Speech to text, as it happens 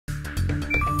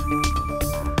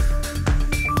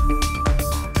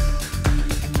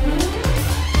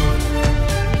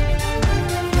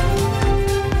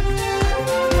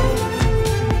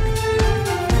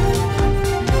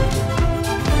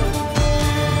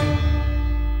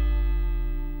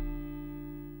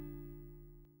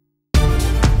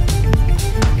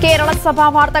സഭാ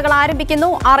വാർത്തകൾ ആരംഭിക്കുന്നു.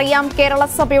 അറിയാം കേരള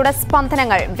സഭയുടെ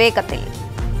സ്പന്ദനങ്ങൾ വേഗത്തിൽ.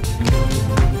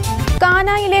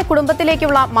 കാനായിലെ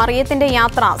കുടുംബത്തിലേക്കുള്ള മറിയത്തിന്റെ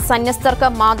യാത്ര സന്യസ്തർക്ക്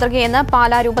മാതൃകയെന്ന്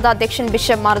പാലാ രൂപത അധ്യക്ഷൻ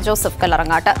bishop Mar Joseph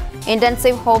Kallarangatt.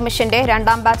 Intensive home മിഷന്റെ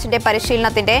 2ാം ബാച്ചിന്റെ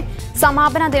പരിശീലനത്തിന്റെ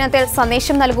സമാപന ദിനത്തിൽ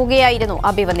സന്ദേശം നൽകുകയായിരുന്നു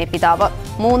അഭിവന്യ പിതാവ്.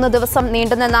 3 ദിവസം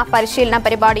നീണ്ടുനിന്ന പരിശീലന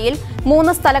പരിപാടിയിൽ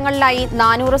 3 സ്ഥലങ്ങളിലായി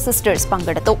 400 സിസ്റ്റേഴ്സ്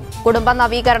പങ്കെടുത്തു. കുടുംബ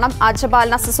നവീകരണം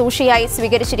അജപാലന ശുശ്രൂഷയായി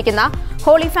സ്വീകരിച്ചിരിക്കുന്ന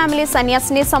ഹോളി ഫാമിലി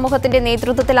സന്യാസിനി സമൂഹത്തിന്റെ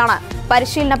നേതൃത്വത്തിലാണ്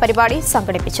പരിശീലന പരിപാടി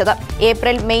സംഘടിപ്പിച്ചത്.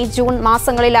 ഏപ്രിൽ, മെയ്, ജൂൺ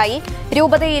മാസങ്ങളിലായി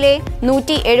രൂപതയിലെ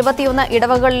 171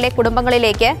 ഇടവകളിലെ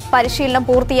കുടുംബങ്ങളിലേക്ക് പരിശീലനം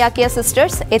പൂർത്തിയാക്കിയ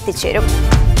സിസ്റ്റേഴ്സ് എത്തിച്ചേരും.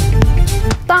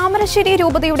 താമരശ്ശേരി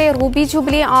രൂപതയുടെ റൂബി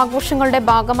ജൂബിലി ആഘോഷങ്ങളുടെ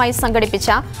ഭാഗമായി സംഘടിപ്പിച്ച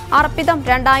അർപ്പിതം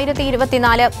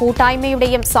 2024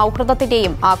 കൂട്ടായ്മയുടെയും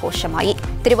സൌഹൃദത്തിന്റെയും ആഘോഷമായി.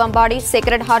 Thiruvambady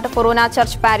Sacred heart ഫൊറൂന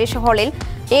church parish ഹാളിൽ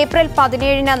ഏപ്രിൽ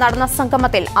 17 നടന്ന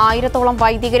സംഗമത്തിൽ 1000ഓളം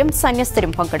വൈദികരും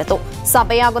സന്യസ്തരും പങ്കെടുത്തു.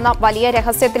 സഭയാകുന്ന വലിയ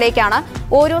രഹസ്യത്തിലേക്കാണ്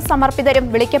ഓരോ സമർപ്പിതരും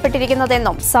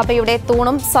വിളിക്കപ്പെട്ടിരിക്കുന്നതെന്നും സഭയുടെ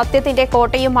തൂണും സത്യത്തിന്റെ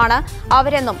കോട്ടയുമാണ്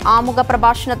അവരെന്നും ആമുഖ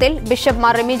പ്രഭാഷണത്തിൽ ബിഷപ്പ്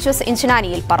മാർ റെമീജിയസ്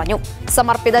ഇഞ്ചനാനിയിൽ പറഞ്ഞു.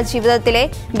 സമർപ്പിത ജീവിതത്തിലെ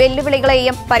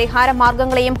വെല്ലുവിളികളെയും പരിഹാര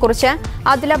മാർഗങ്ങളെയും കുറിച്ച്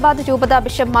ആദിലാബാദ് രൂപത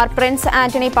ബിഷപ്പ് മാർ പ്രിൻസ്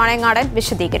ആന്റണി പാണങ്ങാടൻ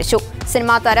വിശദീകരിച്ചു.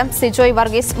 സിനിമാ താരം സിജോയ്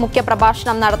വർഗീസ്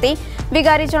മുഖ്യപ്രഭാഷണം നടത്തി.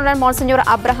 വികാരി ജനറൽ മോൺസിഞ്ഞൂർ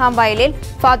അബ്രഹാം വയലിൽ,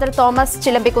 ഫാദർ തോമസ്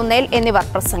ചിലമ്പിക്കുന്നേൽ എന്നിവർ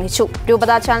പ്രസംഗിച്ചു.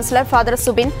 രൂപതാ chancellor father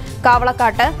Subin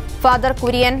Kavalakkattu, father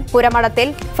Kurian പുരമടത്തിൽ,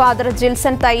 father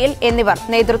Jilson Thayyil എന്നിവർ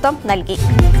നേതൃത്വം നൽകി.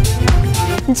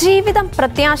 ജീവിതം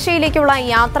പ്രത്യാശയിലേക്കുള്ള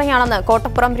യാത്രയാണെന്ന്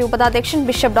കോട്ടപ്പുറം രൂപതാധ്യക്ഷൻ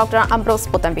ബിഷപ്പ് ഡോക്ടർ അംബ്രോസ്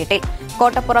പുത്തൻവീട്ടിൽ.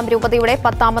 കോട്ടപ്പുറം രൂപതയുടെ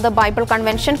 10ാമത് ബൈബിൾ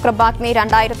കൺവെൻഷൻ കൃപാഗ്നി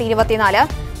 2024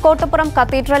 കോട്ടപ്പുറം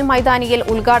കത്തീഡ്രൽ മൈതാനിയിൽ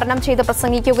ഉദ്ഘാടനം ചെയ്ത്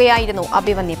പ്രസംഗിക്കുകയായിരുന്നു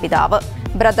അഭിവന്യ പിതാവ്.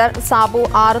 ബ്രദർ സാബു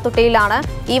ആറുതൊട്ടിയിലാണ്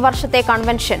ഈ വർഷത്തെ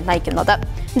കൺവെൻഷൻ നയിക്കുന്നത്.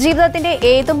 ജീവിതത്തിന്റെ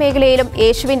ഏതു മേഖലയിലും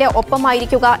യേശുവിന്റെ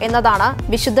ഒപ്പമായിരിക്കുക എന്നതാണ്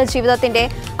വിശുദ്ധ ജീവിതത്തിന്റെ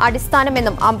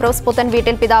അടിസ്ഥാനമെന്നും അംബ്രോസ്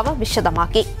പുത്തൻവീട്ടിൽ പിതാവ്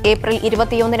വിശദമാക്കി. April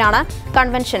 21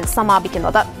 convention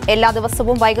സമാപിക്കുന്നത്. എല്ലാ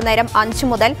ദിവസവും വൈകുന്നേരം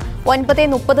 5 മുതൽ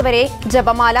 9:30 വരെ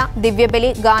ജപമാല,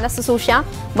 ദിവ്യബലി, ഗാനശുശ്രൂഷ,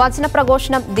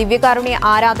 വചനപ്രഘോഷണം, ദിവ്യകാരുണ്യ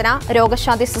ആരാധന,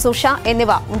 രോഗശാന്തി ശുശ്രൂഷ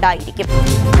എന്നിവ ഉണ്ടായിരിക്കും.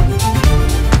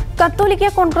 കത്തോലിക്ക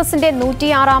കോൺഗ്രസിന്റെ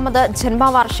 106ാമത്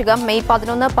ജന്മവാർഷികം മെയ്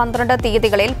 11, 12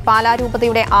 തീയതികളിൽ പാലാ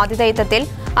രൂപതയുടെ ആതിഥേയത്വത്തിൽ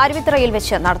അരുവിത്തറയിൽ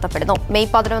വെച്ച് നടത്തപ്പെടുന്നു. മെയ്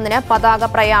 11 പതാക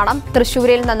പ്രയാണം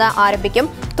തൃശൂരിൽ നിന്ന് ആരംഭിക്കും.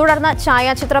 തുടർന്ന്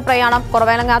ഛായാചിത്ര പ്രയാണം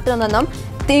കുറവേലങ്ങാത്തു നിന്നും,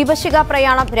 ദീപശിഖ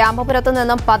പ്രയാണം രാമപുരത്തു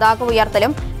നിന്നും പതാക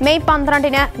ഉയർത്തലും, മെയ്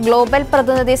 12 ഗ്ലോബൽ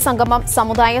പ്രതിനിധി സംഗമം,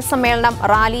 സമുദായ സമ്മേളനം,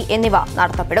 റാലി എന്നിവ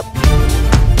നടത്തപ്പെടും.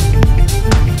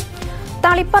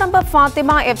 തളിപ്പറമ്പ്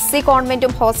ഫാത്തിമ FC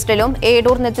കോൺവെന്റും ഹോസ്റ്റലും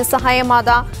ഏടൂർ നിത്യസഹായമാത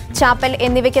ചാപ്പൽ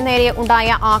എന്നിവയ്ക്ക് നേരെ ഉണ്ടായ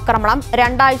ആക്രമണം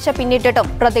 2 ആഴ്ച പിന്നിട്ടിട്ടും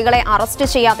പ്രതികളെ അറസ്റ്റ്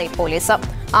ചെയ്യാതെ പോലീസ്.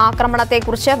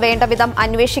 ആക്രമണത്തെക്കുറിച്ച് വേണ്ടവിധം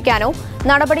അന്വേഷിക്കാനോ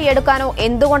നടപടിയെടുക്കാനോ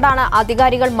എന്തുകൊണ്ടാണ്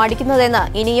അധികാരികൾ മടിക്കുന്നതെന്ന്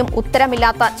ഇനിയും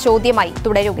ഉത്തരമില്ലാത്ത ചോദ്യമായി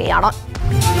തുടരുകയാണ്.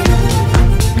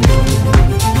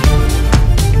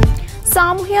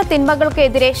 സാമൂഹ്യ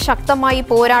തിന്മകൾക്കെതിരെ ശക്തമായി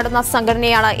പോരാടുന്ന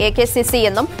സംഘടനയാണ് AKCC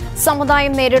എന്നും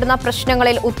സമുദായം നേരിടുന്ന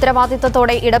പ്രശ്നങ്ങളിൽ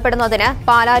ഉത്തരവാദിത്തത്തോടെ ഇടപെടുന്നതിന്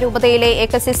പാലാ രൂപതയിലെ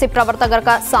AKCC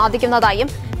പ്രവർത്തകർക്ക് സാധിക്കുന്നതായും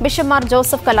ബിഷപ്പ് മാർ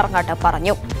ജോസഫ് കല്ലറങ്ങാട്ട്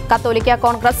പറഞ്ഞു. കത്തോലിക്ക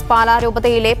കോൺഗ്രസ് പാലാ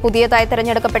രൂപതയിലെ പുതിയതായി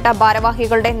തെരഞ്ഞെടുക്കപ്പെട്ട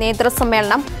ഭാരവാഹികളുടെ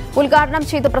നേതൃസമ്മേളനം ഉദ്ഘാടനം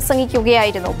ചെയ്ത്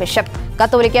പ്രസംഗിക്കുകയായിരുന്നു ബിഷപ്പ്.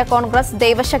 കത്തോലിക്ക കോൺഗ്രസ്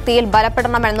ദൈവശക്തിയിൽ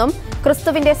ബലപ്പെടണമെന്നും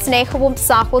ക്രിസ്തുവിന്റെ സ്നേഹവും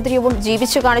സാഹോദര്യവും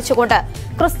ജീവിച്ചു കാണിച്ചുകൊണ്ട്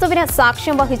ക്രിസ്തുവിന്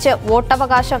സാക്ഷ്യം വഹിച്ച്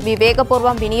വോട്ടവകാശം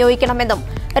വിവേകപൂർവ്വം വിനിയോഗിക്കണമെന്നും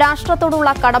രാഷ്ട്രത്തോടുള്ള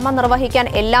കടമ നിർവഹിക്കാൻ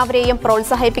എല്ലാവരെയും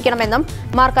പ്രോത്സാഹിപ്പിക്കണമെന്നും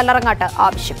മാർ കല്ലറങ്ങാട്ട്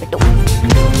ആവശ്യപ്പെട്ടു.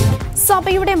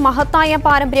 സഭയുടെ മഹത്തായ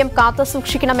പാരമ്പര്യം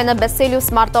കാത്തുസൂക്ഷിക്കണമെന്ന്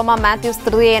ബസേലിയൂസ് മാർത്തോമ മാത്യൂസ്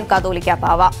തൃതീയൻ കത്തോലിക്ക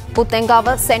ബാവ.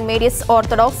 പുത്തൻകാവ് സെന്റ് മേരീസ്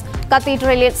ഓർത്തഡോക്സ്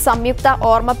കത്തീഡ്രലിൽ സംയുക്ത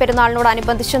ഓർമ്മ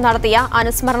പെരുന്നാളിനോടനുബന്ധിച്ച് നടത്തിയ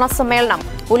അനുസ്മരണ സമ്മേളനം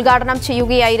ഉദ്ഘാടനം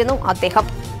ചെയ്യുകയായിരുന്നു അദ്ദേഹം.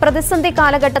 പ്രതിസന്ധി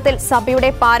കാലഘട്ടത്തിൽ സഭയുടെ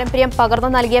പാരമ്പര്യം പകർന്നു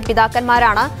നൽകിയ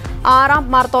പിതാക്കന്മാരാണ് 6ാം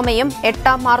മാർത്തോമയും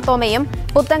 8ാം മാർത്തോമയും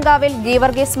പുത്തൻകാവിൽ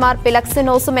ഗീവർഗീസ് മാർ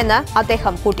പിലക്സിനോസുമെന്ന്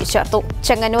അദ്ദേഹം കൂട്ടിച്ചേർത്തു.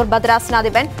 ചെങ്ങന്നൂർ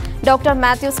ഭദ്രാസനാധിപൻ ഡോക്ടർ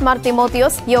മാത്യൂസ് മാർ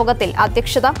തിമോത്തിയോസ് യോഗത്തിൽ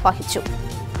അധ്യക്ഷത വഹിച്ചു.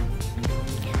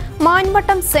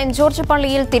 മാൻവട്ടം സെന്റ് ജോർജ്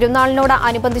പള്ളിയിൽ തിരുനാളിനോട്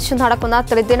അനുബന്ധിച്ച് നടക്കുന്ന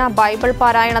ത്രിദിന ബൈബിൾ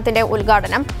പാരായണത്തിന്റെ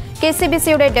ഉദ്ഘാടനം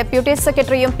KCBCയുടെ ഡെപ്യൂട്ടി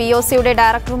സെക്രട്ടറിയും POCയുടെ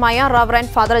ഡയറക്ടറുമായ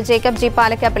reverend father Jacob G.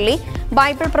 Palakkappally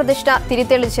Bible പ്രതിഷ്ഠ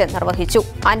തിരുത്തെളിച്ച് നിർവഹിച്ചു.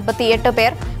 58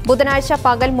 പേർ ബുധനാഴ്ച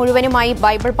പകൽ മുഴുവനുമായി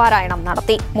ബൈബിൾ പാരായണം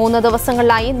നടത്തി. 3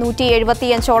 ദിവസങ്ങളിലായി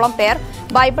 175ഓളം പേർ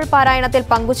ബൈബിൾ പാരായണത്തിൽ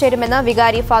പങ്കുചേരുമെന്ന്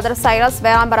വികാരി ഫാദർ സൈറസ്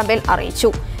വേറാമ്പറമ്പിൽ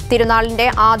അറിയിച്ചു. തിരുനാളിന്റെ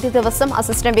ആദ്യ ദിവസം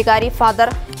അസിസ്റ്റന്റ് വികാരി ഫാദർ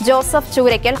ജോസഫ്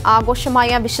ചൂരയ്ക്കൽ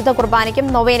ആഘോഷമായ വിശുദ്ധ കുർബാനയ്ക്കും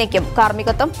നൊവേനയ്ക്കും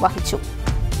കാർമ്മികത്വം വഹിച്ചു.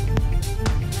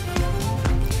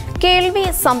 കേൾവി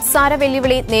സംസാര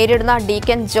വെല്ലുവിളി നേരിടുന്ന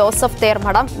deacon Joseph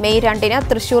Thermadom May 2-ന്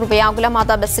Thrissur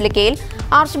വ്യാകുലമാതാ ബസിലിക്കയിൽ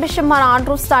arch bishop Mar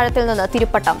Andrews താഴത്തിൽ നിന്ന്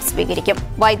തിരുപ്പട്ടം സ്വീകരിക്കും.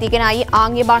 വൈദികനായി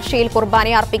ആംഗ്യഭാഷയിൽ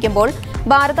കുർബാന അർപ്പിക്കുമ്പോൾ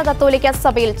ഭാരത കത്തോലിക്ക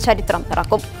സഭയിൽ ചരിത്രം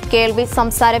പിറക്കും. കേൾവി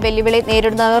സംസാര വെല്ലുവിളി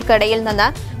നേരിടുന്നവർക്കിടയിൽ നിന്ന്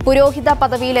പുരോഹിത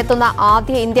പദവിയിലെത്തുന്ന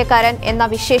ആദ്യ ഇന്ത്യക്കാരൻ എന്ന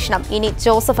വിശേഷണം ഇനി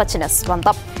ജോസഫ് അച്ഛന്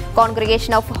സ്വന്തം.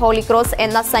 കോൺഗ്രിഗേഷൻ ഓഫ് ഹോളി ക്രോസ്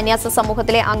എന്ന സന്യാസ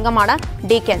സമൂഹത്തിലെ അംഗമാണ്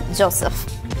ഡീക്കൻ ജോസഫ്.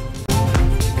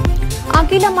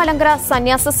 അഖില മലങ്കര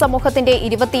സന്യാസ സമൂഹത്തിന്റെ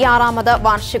 26ാമത്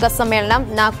വാർഷിക സമ്മേളനം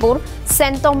നാഗ്പൂർ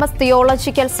സെന്റ് തോമസ്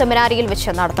തിയോളജിക്കൽ സെമിനാരിയിൽ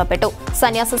വെച്ച് നടത്തപ്പെട്ടു.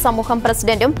 സന്യാസ സമൂഹം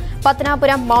പ്രസിഡന്റും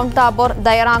പത്തനാപുരം മൌണ്ട് താബോർ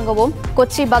ദയറാംഗവും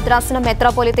കൊച്ചി ഭദ്രാസന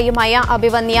മെത്രാപ്പൊലീത്തയുമായ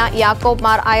അഭിവന്യ യാക്കോബ്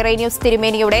മാർ ഐറേനിയൂസ്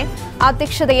തിരുമേനിയുടെ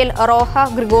അധ്യക്ഷതയിൽ റോഹ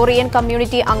ഗ്രിഗോറിയൻ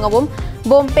കമ്മ്യൂണിറ്റി അംഗവും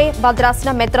ബോംബെ ഭദ്രാസന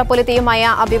മെത്രാപ്പൊലീത്തയുമായ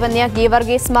അഭിവന്യ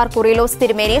ഗീവർഗീസ് മാർ കുറിലോസ്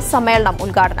തിരുമേനി സമ്മേളനം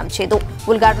ഉദ്ഘാടനം ചെയ്തു.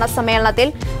 ഉദ്ഘാടന സമ്മേളനത്തിൽ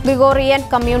ഗ്രിഗോറിയൻ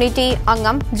കമ്മ്യൂണിറ്റി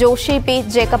അംഗം ജോഷി പി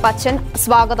ജേക്കബ് അച്ഛൻ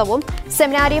സ്വാഗതവും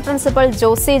സെമിനാരി പ്രിൻസിപ്പൽ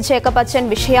ജോസി ജേക്കബ് അച്ഛൻ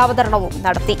വിഷയാവതരണവും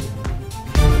നടത്തി.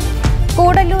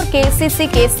 കൂടല്ലൂർ KCC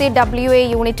KCWA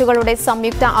യൂണിറ്റുകളുടെ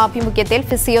സംയുക്ത ആഭിമുഖ്യത്തിൽ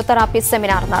ഫിസിയോതെറാപ്പി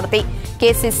സെമിനാർ നടത്തി.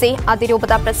 KCC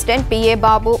അതിരൂപത പ്രസിഡന്റ് PA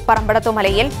ബാബു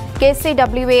പറമ്പടത്തുമലയിൽ,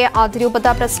 KCWA അതിരൂപത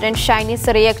പ്രസിഡന്റ് ഷൈനി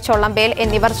സിറിയക് ചൊള്ളമ്പേൽ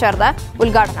എന്നിവർ ചേർന്ന്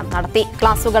ഉദ്ഘാടനം നടത്തി.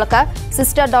 ക്ലാസുകൾക്ക്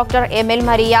സിസ്റ്റർ ഡോക്ടർ എമിൽ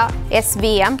Maria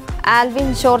SVM,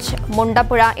 Alvin George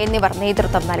Mundappuzha എന്നിവർ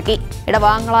നേതൃത്വം നൽകി.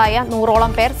 ഇടവാംഗങ്ങളായ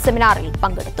 100ഓളം പേർ സെമിനാറിൽ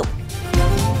പങ്കെടുത്തു.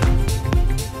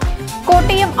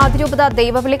 കോട്ടയം അതിരൂപത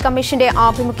ദൈവവിളി കമ്മീഷന്റെ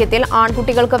ആഭിമുഖ്യത്തിൽ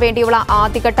ആൺകുട്ടികൾക്ക് വേണ്ടിയുള്ള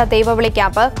ആദ്യഘട്ട ദൈവവിളി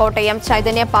ക്യാമ്പ് കോട്ടയം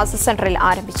ചൈതന്യ പാസ് സെന്ററിൽ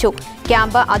ആരംഭിച്ചു.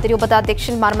 ക്യാമ്പ് അതിരൂപത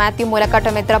അധ്യക്ഷൻ മാർ മാത്യു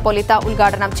മൂലക്കാട്ട് മെത്രാപ്പൊലീത്ത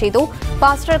ഉദ്ഘാടനം ചെയ്തു.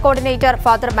 Pastor coordinator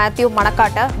father Mathew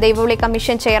Manakkad, ദൈവവിളി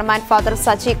commission chairman father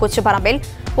Saji Kochuparambil,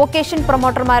 vocation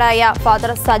പ്രൊമോട്ടർമാരായ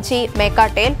father Saji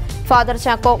മേക്കാട്ടേൽ, father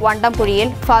Chacko വണ്ടംകുഴിയിൽ,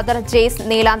 father Jaise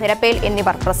നീലാനിരപ്പേൽ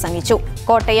എന്നിവർ പ്രസംഗിച്ചു.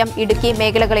 കോട്ടയം, ഇടുക്കി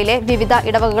മേഖലകളിലെ വിവിധ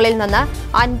ഇടവകകളിൽ നിന്ന്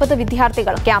 50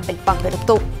 വിദ്യാർത്ഥികൾ ക്യാമ്പിൽ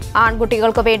പങ്കെടുത്തു.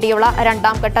 ആൺകുട്ടികൾക്ക് വേണ്ടിയുള്ള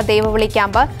 2ാം ഘട്ട ദൈവവിളി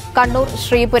ക്യാമ്പ് കണ്ണൂർ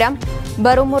ശ്രീപുരം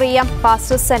ബറുമുറിയം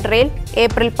പാസ്റ്റേഴ്സ് സെന്ററിൽ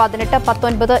ഏപ്രിൽ 18,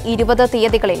 19, 20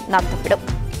 തീയതികളിൽ നടത്തപ്പെടും.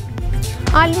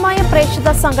 ആത്മായ പ്രേക്ഷിത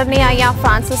സംഘടനയായ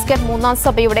ഫ്രാൻസിസ്കൻ 3ാം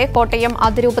സഭയുടെ കോട്ടയം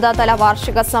അതിരൂപത തല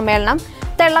വാർഷിക സമ്മേളനം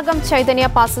തെള്ളകം ചൈതന്യ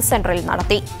പാസ് സെന്ററിൽ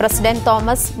നടത്തി. പ്രസിഡന്റ്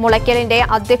തോമസ് മുളയ്ക്കലിന്റെ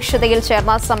അധ്യക്ഷതയിൽ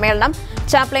ചേർന്ന സമ്മേളനം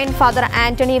ചാപ്ലൈൻ ഫാദർ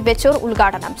ആന്റണി വെച്ചൂർ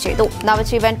ഉദ്ഘാടനം ചെയ്തു.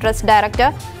 Navajeevan trust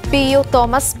director PU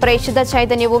Thomas പ്രേക്ഷിത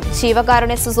ചൈതന്യവും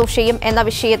ജീവകാരുണ്യ ശുശ്രൂഷയും എന്ന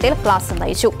വിഷയത്തിൽ ക്ലാസ്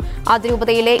നയിച്ചു.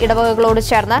 അതിരൂപതയിലെ ഇടവകകളോട്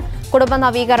ചേർന്ന് കുടുംബ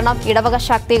നവീകരണം, ഇടവക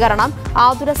ശാക്തീകരണം,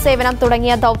 ആതുര സേവനം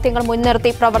തുടങ്ങിയ ദൌത്യങ്ങൾ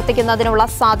മുൻനിർത്തി പ്രവർത്തിക്കുന്നതിനുള്ള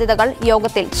സാധ്യതകൾ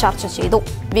യോഗത്തിൽ ചർച്ച ചെയ്തു.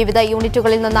 വിവിധ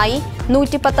യൂണിറ്റുകളിൽ നിന്നായി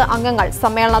 110 അംഗങ്ങൾ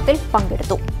സമ്മേളനത്തിൽ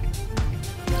പങ്കെടുത്തു.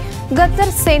 Qatar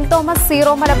saint Thomas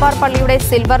Syro Malabar പള്ളിയുടെ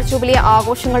സിൽവർ ജൂബിലി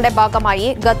ആഘോഷങ്ങളുടെ ഭാഗമായി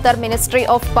Qatar ministry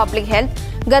of public health,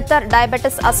 Qatar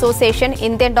diabetes association,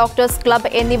 Indian doctors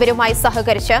club എന്നിവരുമായി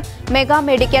സഹകരിച്ച് മെഗാ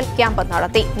മെഡിക്കൽ ക്യാമ്പ്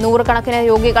നടത്തി. 100 കണക്കിന്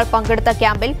രോഗികൾ പങ്കെടുത്ത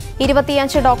ക്യാമ്പിൽ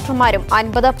 25 ഡോക്ടർമാരും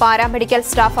 50 പാരാമെഡിക്കൽ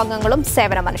സ്റ്റാഫ് അംഗങ്ങളും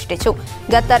സേവനമനുഷ്ഠിച്ചു.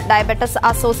 Qatar diabetes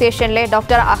അസോസിയേഷനിലെ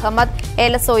doctor Ahmed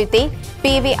എലസോയിത്തി,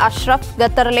 PV Ashraf,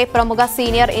 ഖത്തറിലെ പ്രമുഖ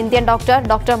senior Indian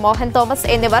doctor Mohan Thomas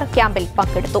എന്നിവർ ക്യാമ്പിൽ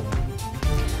പങ്കെടുത്തു.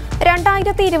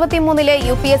 2023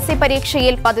 UPSC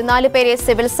പരീക്ഷയിൽ 14 പേരെ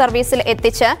സിവിൽ സർവീസിൽ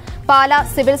എത്തിച്ച് പാലാ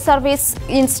സിവിൽ സർവീസ്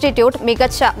ഇൻസ്റ്റിറ്റ്യൂട്ട്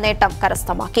മികച്ച നേട്ടം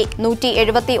കരസ്ഥമാക്കി.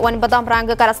 179ാം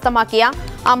റാങ്ക് കരസ്ഥമാക്കിയ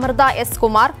അമൃത S.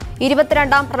 കുമാർ,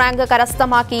 22ാം റാങ്ക്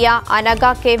കരസ്ഥമാക്കിയ അനഘ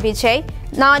K. വിജയ്,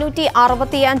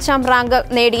 465ാം റാങ്ക്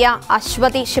നേടിയ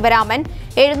അശ്വതി ശിവരാമൻ,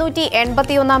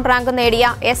 781ാം റാങ്ക് നേടിയ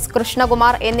S.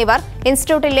 കൃഷ്ണകുമാർ എന്നിവർ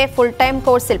ഇൻസ്റ്റിറ്റ്യൂട്ടിലെ ഫുൾ ടൈം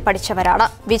കോഴ്സിൽ പഠിച്ചവരാണ്.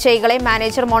 വിജയികളെ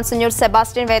manager Monsignor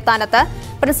Sebastian വേത്താനത്ത്,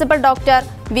 principal doctor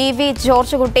VV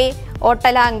George കുട്ടി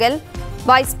ഓട്ടലാങ്കൽ,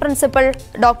 vice principal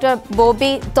doctor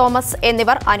Bobby Thomas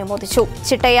എന്നിവർ അനുമോദിച്ചു.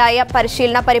 ചിട്ടയായ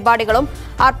പരിശീലന പരിപാടികളും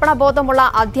അർപ്പണബോധമുള്ള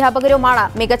അധ്യാപകരുമാണ്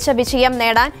മികച്ച വിജയം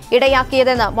നേടാൻ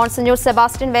ഇടയാക്കിയതെന്ന് മോൺസിഞ്ഞൂർ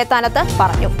സെബാസ്റ്റ്യൻ വേത്താനത്ത്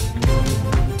പറഞ്ഞു.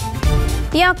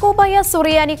 യാക്കോബായ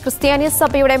സുറിയാനി ക്രിസ്ത്യാനി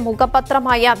സഭയുടെ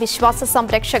മുഖപത്രമായ വിശ്വാസ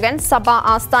സംരക്ഷകൻ സഭ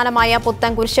ആസ്ഥാനമായ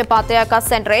പുത്തൻകുരിശ് പാത്രിയാർക്ക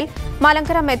സെന്ററിൽ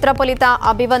മലങ്കര മെത്രാപ്പൊലീത്ത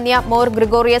അഭിവന്യ മോർ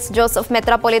ഗ്രിഗോറിയസ് ജോസഫ്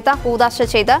മെത്രാപ്പൊലീത്ത കൂദാശ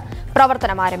ചെയ്ത്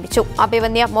പ്രവർത്തനം ആരംഭിച്ചു.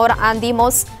 അഭിവന്യ മോർ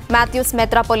ആന്തിമോസ് മാത്യൂസ്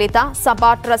മെത്രാപ്പൊലീത്ത,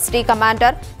 സഭാ trustee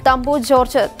commander Thampu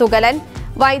George Thukalan,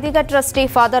 വൈദിക trustee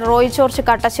father Roy George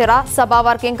Kattachira, സഭാ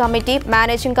വർക്കിംഗ് കമ്മിറ്റി,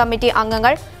 മാനേജിംഗ് കമ്മിറ്റി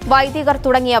അംഗങ്ങൾ, വൈദികർ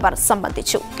തുടങ്ങിയവർ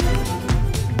സംബന്ധിച്ചു.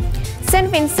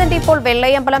 സെന്റ് വിൻസെന്റ് ഇപ്പോൾ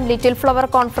വെള്ളയമ്പലം ലിറ്റിൽ ഫ്ലവർ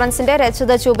കോൺഫറൻസിന്റെ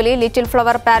രജത ജൂബിലി ലിറ്റിൽ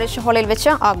ഫ്ലവർ പാരിഷ് ഹാളിൽ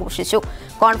വെച്ച് ആഘോഷിച്ചു.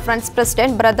 Conference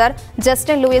president brother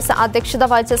Justin Luis അധ്യക്ഷത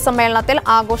വഹിച്ച സമ്മേളനത്തിൽ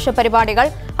ആഘോഷ പരിപാടികൾ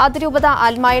അതിരൂപത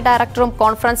അൽമായ ഡയറക്ടറും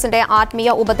കോൺഫറൻസിന്റെ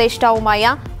ആത്മീയ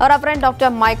ഉപദേഷ്ടാവുമായ റവറന്റ് ഡോക്ടർ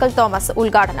മൈക്കൽ തോമസ്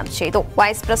ഉദ്ഘാടനം ചെയ്തു.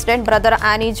 Vice president brother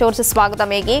Annie George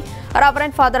സ്വാഗതമേകി.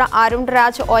 Reverend father Arun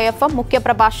Raj OFM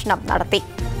മുഖ്യപ്രഭാഷണം നടത്തി.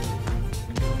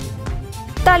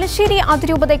 തലശ്ശേരി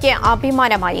അതിരൂപതയ്ക്ക്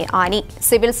അഭിമാനമായി ആനി.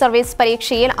 സിവിൽ സർവീസ്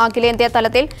പരീക്ഷയിൽ അഖിലേന്ത്യാ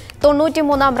തലത്തിൽ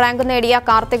 93ാം റാങ്ക് നേടിയ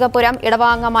കാർത്തികപുരം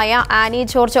ഇടവാംഗമായ ആനി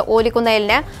ജോർജ്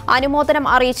ഓലിക്കുന്നേലിന് അനുമോദനം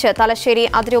അറിയിച്ച് തലശ്ശേരി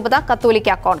അതിരൂപത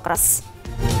കത്തോലിക്ക കോൺഗ്രസ്.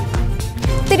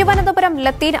 തിരുവനന്തപുരം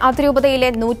ലത്തീൻ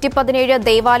അതിരൂപതയിലെ 117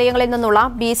 ദേവാലയങ്ങളിൽ നിന്നുള്ള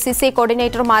BCC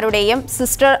കോർഡിനേറ്റർമാരുടെയും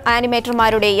സിസ്റ്റർ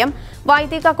ആനിമേറ്റർമാരുടെയും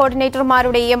വൈദിക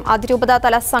കോർഡിനേറ്റർമാരുടെയും അതിരൂപത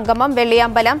തല സംഗമം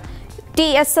വെള്ളിയമ്പലം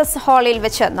TSS ഹാളിൽ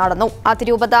വെച്ച് നടന്നു.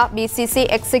 അതിരൂപത BCC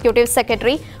executive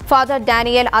secretary father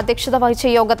Daniel അധ്യക്ഷത വഹിച്ച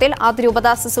യോഗത്തിൽ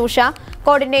അതിരൂപത ശുശ്രൂഷ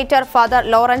കോർഡിനേറ്റർ ഫാദർ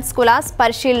ലോറൻസ് കുലാസ്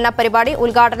പരിശീലന പരിപാടി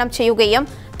ഉദ്ഘാടനം ചെയ്യുകയും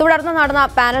തുടർന്ന് നടന്ന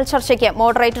പാനൽ ചർച്ചയ്ക്ക്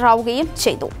മോഡറേറ്ററാവുകയും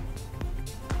ചെയ്തു.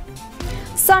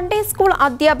 സൺഡേ സ്കൂൾ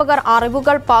അധ്യാപകർ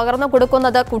അറിവുകൾ പകർന്നു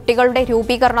കൊടുക്കുന്നത് കുട്ടികളുടെ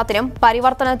രൂപീകരണത്തിനും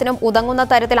പരിവർത്തനത്തിനും ഉതകുന്ന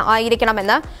തരത്തിൽ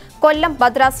ആയിരിക്കണമെന്ന് കൊല്ലം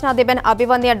ഭദ്രാസനാധിപൻ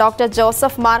അഭിവന്യ ഡോക്ടർ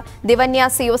ജോസഫ് മാർ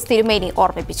ദിവന്യാസിയോസ് തിരുമേനി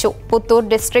ഓർമ്മിപ്പിച്ചു. Puthur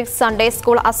district Sunday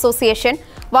school association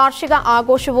വാർഷിക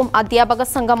ആഘോഷവും അധ്യാപക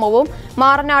സംഗമവും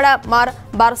മാറനാട് മാർ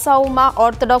ബർസാവുമ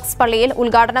ഓർത്തഡോക്സ് പള്ളിയിൽ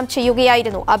ഉദ്ഘാടനം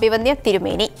ചെയ്യുകയായിരുന്നു അഭിവന്യ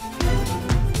തിരുമേനി.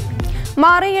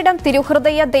 മാറയിടം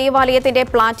തിരുഹൃദയ ദേവാലയത്തിന്റെ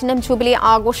പ്ലാറ്റിനം ജൂബിലി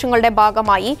ആഘോഷങ്ങളുടെ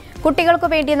ഭാഗമായി കുട്ടികൾക്കു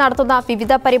വേണ്ടി നടത്തുന്ന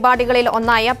വിവിധ പരിപാടികളിൽ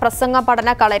ഒന്നായ പ്രസംഗ പഠന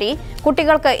കളരി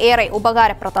കുട്ടികൾക്ക് ഏറെ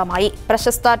ഉപകാരപ്രദമായി.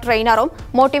 പ്രശസ്ത ട്രെയിനറും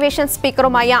മോട്ടിവേഷൻ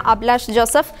സ്പീക്കറുമായ അഭിലാഷ്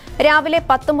ജോസഫ് രാവിലെ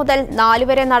 10 മുതൽ 4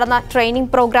 വരെ നടന്ന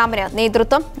ട്രെയിനിംഗ് പ്രോഗ്രാമിന്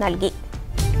നേതൃത്വം നൽകി.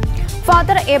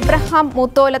 ഫാദർ എബ്രഹാം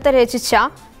മുത്തോലത്ത് രചിച്ച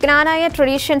ജ്ഞാനായ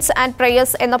ട്രഡീഷൻസ് ആൻഡ്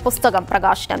പ്രേയേഴ്സ് എന്ന പുസ്തകം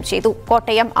പ്രകാശനം ചെയ്തു.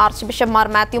 Kottayam arch bishop Mar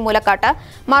Mathew Moolakkatt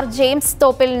Mar James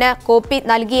തോപ്പിലിന് copy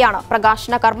നൽകിയാണ്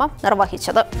പ്രകാശന കർമ്മം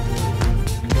നിർവഹിച്ചത്.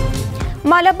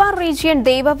 മലബാർ റീജിയൻ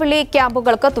ദൈവവിളി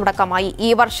ക്യാമ്പുകൾക്ക് തുടക്കമായി. ഈ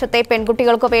വർഷത്തെ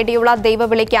പെൺകുട്ടികൾക്ക് വേണ്ടിയുള്ള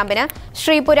ദൈവവിളി ക്യാമ്പിന്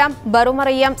ശ്രീപുരം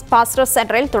ബറുമറിയം പാസ്റ്റർ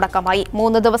സെന്ററിൽ തുടക്കമായി.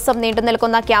 3 ദിവസം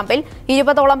നീണ്ടുനിൽക്കുന്ന ക്യാമ്പിൽ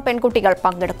 20ഓളം പെൺകുട്ടികൾ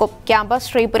പങ്കെടുക്കും. Camp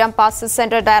Sreepuram pastor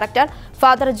centre director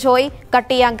father Joy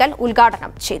കട്ടിയാങ്കൽ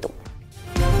ഉദ്ഘാടനം ചെയ്തു.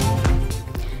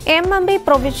 MMB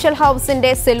പ്രൊവിൻഷ്യൽ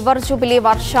ഹൌസിന്റെ സിൽവർ ജൂബിലി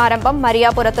വർഷാരംഭം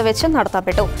മരിയാപുരത്ത് വെച്ച്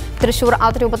നടത്തപ്പെട്ടു. തൃശൂർ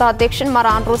അതിരൂപത അധ്യക്ഷൻ മാർ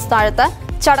ആൻഡ്രൂസ് താഴത്ത്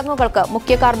ചടങ്ങുകൾക്ക്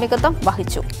മുഖ്യ കാർമ്മികത്വം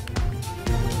വഹിച്ചു.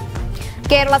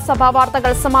 കേരള സഭാ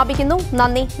വാർത്തകൾ സമാപിക്കുന്നു.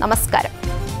 നന്ദി, നമസ്കാരം.